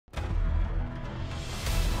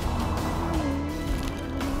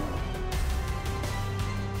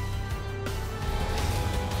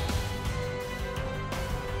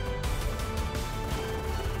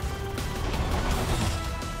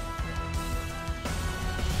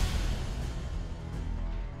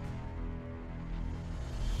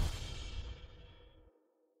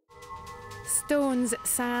Stones,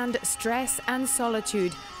 sand, stress and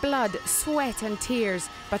solitude, blood, sweat and tears,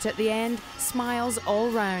 but at the end, smiles all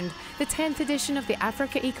round. The 10th edition of the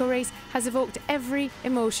AfricaEcoRace has evoked every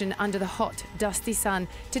emotion under the hot, dusty sun.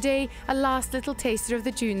 Today, a last little taster of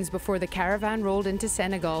the dunes before the caravan rolled into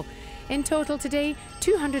Senegal. In total today,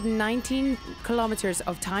 219 kilometres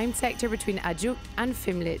of timed sector between Adjouk and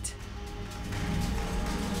Fimlet.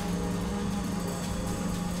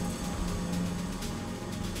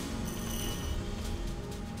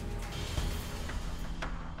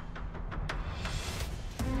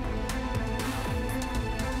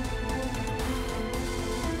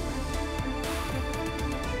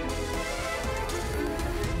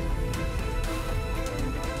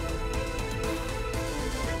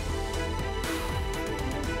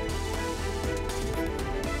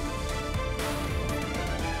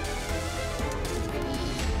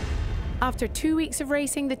 After 2 weeks of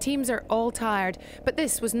racing, the teams are all tired, but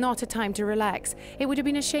this was not a time to relax. It would have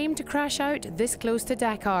been a shame to crash out this close to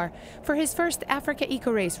Dakar. For his first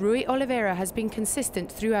AfricaEcoRace, Rui Oliveira has been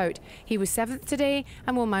consistent throughout. He was 7th today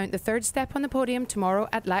and will mount the 3rd step on the podium tomorrow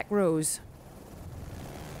at Lac Rose.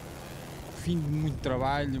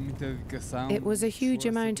 It was a huge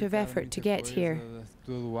amount of effort to get here.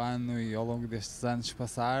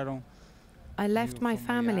 I left my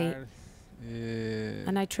family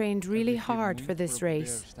and I trained really hard for this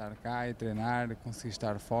race.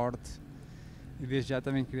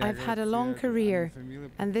 I've had a long career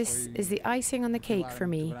and this is the icing on the cake for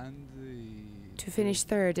me, to finish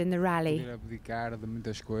 3rd in the rally.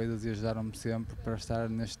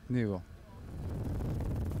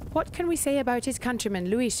 What can we say about his countryman,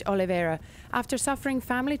 Luis Oliveira? After suffering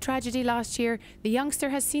family tragedy last year, the youngster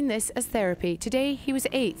has seen this as therapy. Today, he was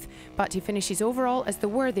 8th, but he finishes overall as the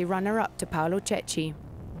worthy runner-up to Paolo Cecchi.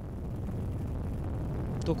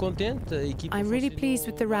 I'm really pleased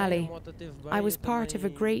with the rally. I was part of a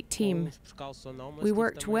great team. We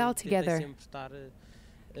worked well together.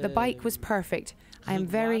 The bike was perfect. I am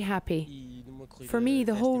very happy. For me,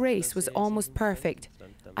 the whole race was almost perfect.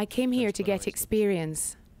 I came here to get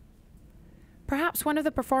experience. Perhaps one of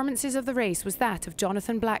the performances of the race was that of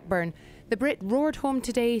Jonathan Blackburn. The Brit roared home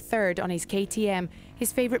today 3rd on his KTM.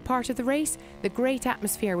 His favourite part of the race? The great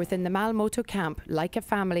atmosphere within the Malmoto camp, like a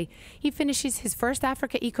family. He finishes his first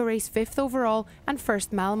AfricaEcoRace 5th overall and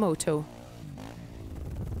 1st Malmoto.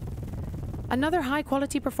 Another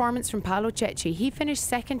high-quality performance from Paolo Cecchi. He finished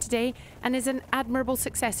 2nd today and is an admirable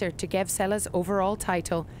successor to Gev Sella's overall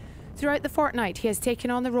title. Throughout the fortnight, he has taken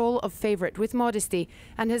on the role of favourite with modesty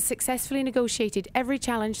and has successfully negotiated every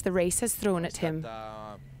challenge the race has thrown at him.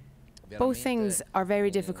 Both things are very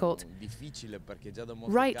difficult.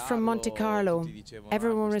 Right from Monte Carlo,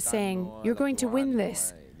 everyone was saying, "You're going to win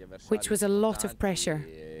this," which was a lot of pressure.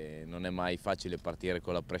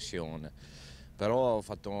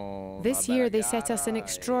 This year they set us an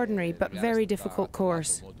extraordinary but very difficult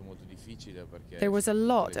course. There was a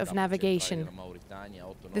lot of navigation.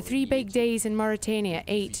 The 3 big days in Mauritania,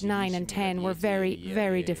 8, 9 and 10, were very,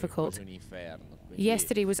 very difficult.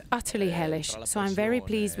 Yesterday was utterly hellish, so I'm very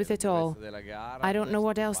pleased with it all. I don't know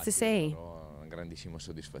what else to say.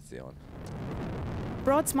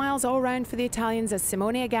 Broad smiles all round for the Italians as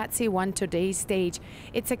Simone Agazzi won today's stage.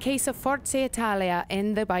 It's a case of Forza Italia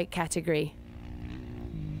in the bike category.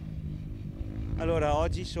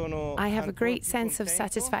 I have a great sense of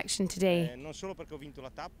satisfaction today.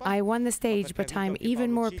 I won the stage, but I'm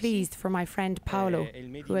even more pleased for my friend Paolo,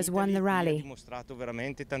 who has won the rally.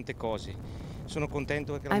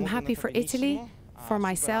 I'm happy for Italy, for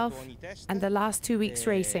myself, and the last 2 weeks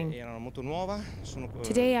racing.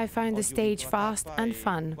 Today I found the stage fast and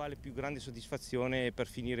fun.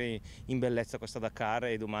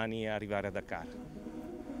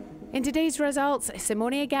 In today's results,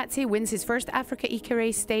 Simone Agazzi wins his first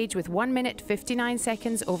AfricaEcoRace stage with 1 minute 59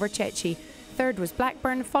 seconds over Cecchi. 3rd was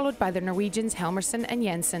Blackburn, followed by the Norwegians Helmersen and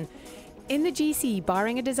Jensen. In the GC,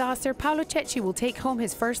 barring a disaster, Paolo Cecchi will take home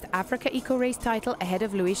his first AfricaEcoRace title ahead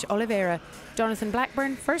of Luis Oliveira. Jonathan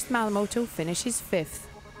Blackburn, 1st Malmoto, finishes 5th.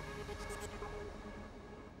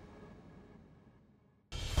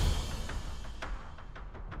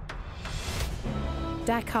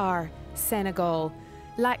 Dakar, Senegal.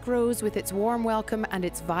 Lac Rose with its warm welcome and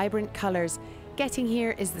its vibrant colours. Getting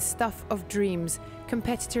here is the stuff of dreams.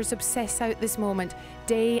 Competitors obsess out this moment,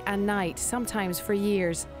 day and night, sometimes for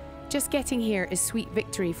years. Just getting here is sweet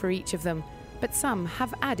victory for each of them, but some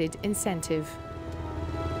have added incentive.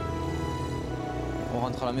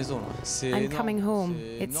 rentre à la maison. I'm coming home.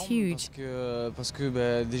 It's huge.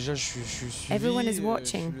 Everyone is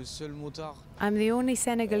watching. I'm the only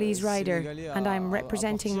Senegalese rider, and I'm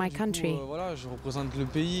representing my country.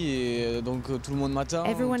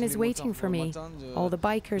 Everyone is waiting for me. All the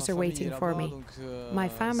bikers are waiting for me. My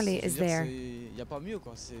family is there.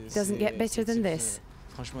 It doesn't get better than this.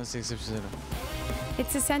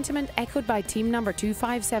 It's a sentiment echoed by team number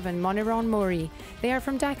 257, Moniron Mori. They are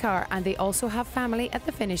from Dakar and they also have family at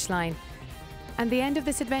the finish line. And the end of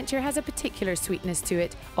this adventure has a particular sweetness to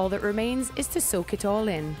it. All that remains is to soak it all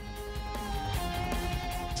in.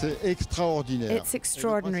 It's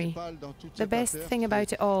extraordinary. The best thing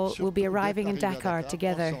about it all will be arriving in Dakar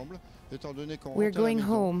together. We're going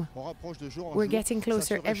home. We're getting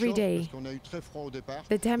closer every day.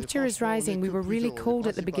 The temperature is rising. We were really cold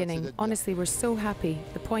at the beginning. Honestly, we're so happy.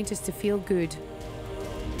 The point is to feel good.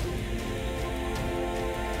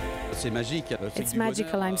 It's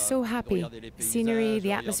magical. I'm so happy. The scenery,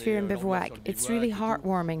 the atmosphere in Bivouac, it's really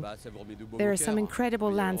heartwarming. There are some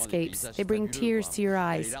incredible landscapes. They bring tears to your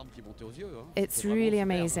eyes. It's really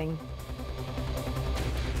amazing.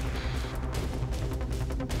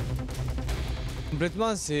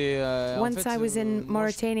 Once I was in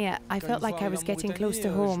Mauritania, I felt like I was getting close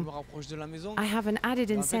to home. I have an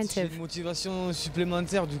added incentive. I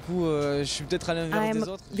am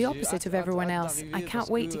the opposite of everyone else. I can't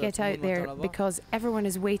wait to get out there because everyone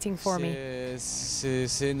is waiting for me. It's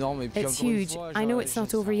huge. I know it's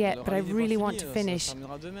not over yet, but I really want to finish.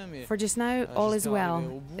 For just now, all is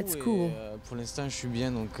well. It's cool.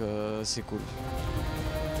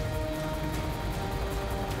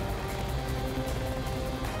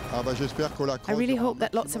 I really hope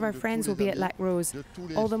that lots of our friends will be at Lac Rose,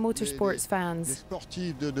 all the motorsports fans.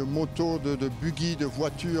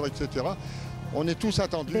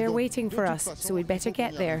 They're waiting for us, so we'd better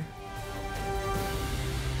get there.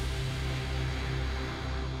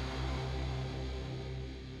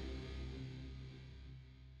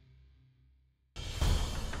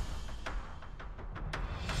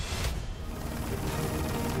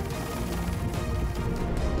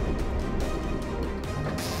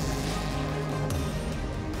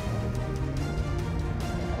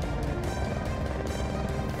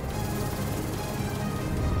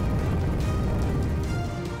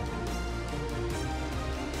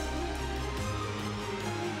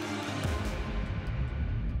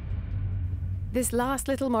 This last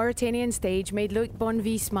little Mauritanian stage made Loic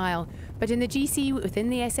Bonnevie smile, but in the GC within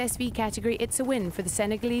the SSV category, it's a win for the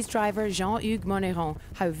Senegalese driver Jean-Hugues Monneron.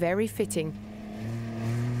 How very fitting.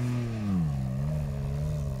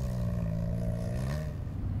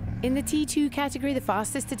 In the T2 category, the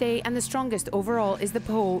fastest today and the strongest overall is the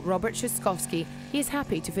Pole, Robert Szyskowski. He is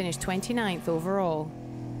happy to finish 29th overall.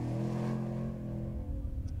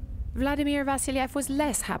 Vladimir Vasilyev was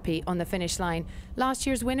less happy on the finish line. Last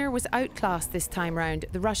year's winner was outclassed this time round.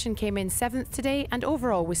 The Russian came in 7th today and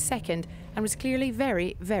overall was 2nd and was clearly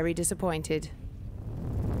very, very disappointed.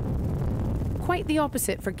 Quite the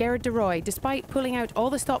opposite for Gerard de Roy. Despite pulling out all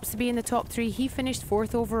the stops to be in the top 3, he finished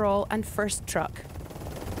 4th overall and 1st truck.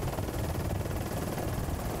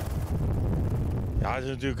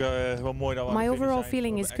 My overall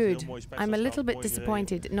feeling is good. I'm a little bit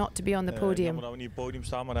disappointed not to be on the podium.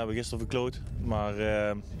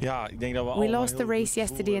 We lost the race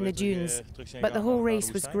yesterday in the dunes, but the whole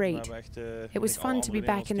race was great. It was fun to be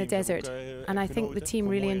back in the desert, and I think the team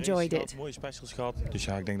really enjoyed it.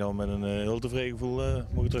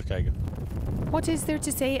 What is there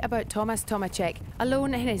to say about Tomasz Tomacek?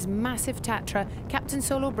 Alone in his massive Tatra, Captain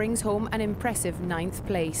Solo brings home an impressive 9th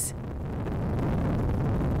place.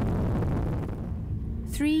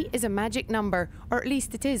 3 is a magic number, or at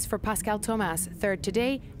least it is for Pascal Thomas, 3rd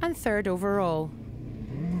today and 3rd overall.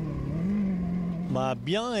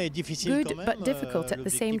 Good but difficult at the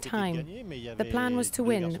same time. The plan was to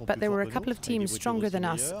win, but there were a couple of teams stronger than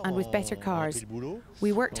us and with better cars.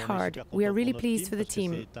 We worked hard. We are really pleased for the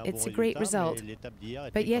team. It's a great result.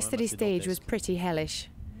 But yesterday's stage was pretty hellish.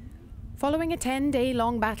 Following a 10-day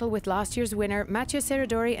long battle with last year's winner, Mathieu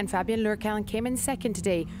Serradori and Fabien Lurcan came in 2nd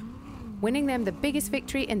today, winning them the biggest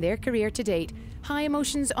victory in their career to date. High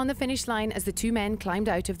emotions on the finish line as the two men climbed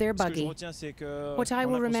out of their buggy. What I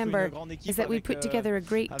will remember is that we put together a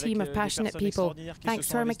great team of passionate people, thanks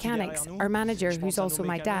to our mechanics, our manager, who's also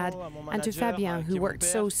my dad, and to Fabien, who worked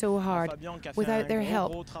so hard. Without their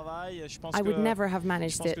help, I would never have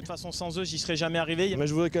managed it.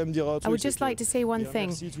 I would just like to say one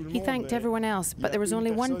thing. He thanked everyone else, but there was only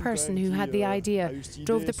one person who had the idea,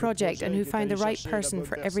 drove the project, and who found the right person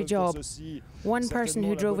for every job. One person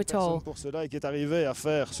who drove it all.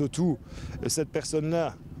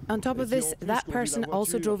 On top of this, that person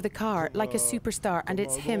also drove the car like a superstar, and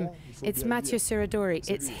it's him. It's Mathieu Serradori.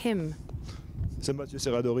 It's him. C'est Mathieu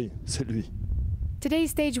Serradori, c'est lui.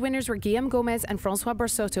 Today's stage winners were Guillaume Gomez and François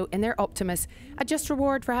Borsotto in their Optimus, a just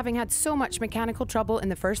reward for having had so much mechanical trouble in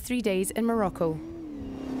the first 3 days in Morocco.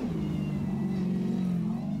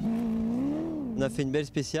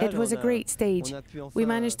 It was a great stage. We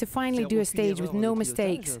managed to finally do a stage with no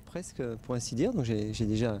mistakes.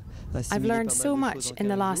 I've learned so much in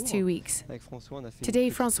the last 2 weeks. Today,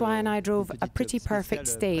 François and I drove a pretty perfect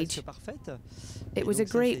stage. It was a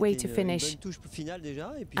great way to finish,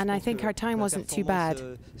 and I think our time wasn't too bad.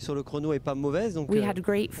 We had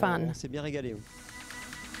great fun.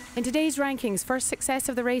 In today's rankings, first success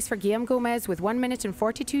of the race for Guillaume Gomez with 1 minute and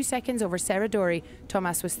 42 seconds over Serradori.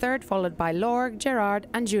 Thomas was third, followed by Laure, Gerard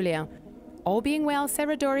and Julien. All being well,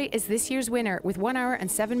 Serradori is this year's winner with 1 hour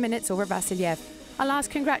and 7 minutes over Vassiliev. A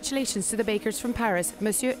last congratulations to the bakers from Paris,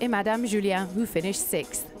 Monsieur et Madame Julien, who finished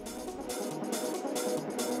 6th.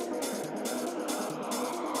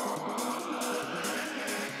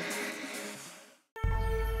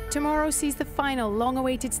 Tomorrow sees the final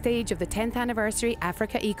long-awaited stage of the 10th anniversary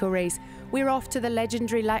AfricaEcoRace. We're off to the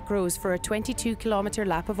legendary Lac Rose for a 22-kilometre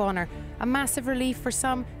lap of honour. A massive relief for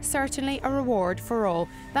some, certainly a reward for all.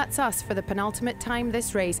 That's us for the penultimate time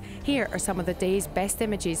this race. Here are some of the day's best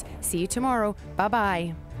images. See you tomorrow.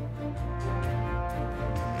 Bye-bye.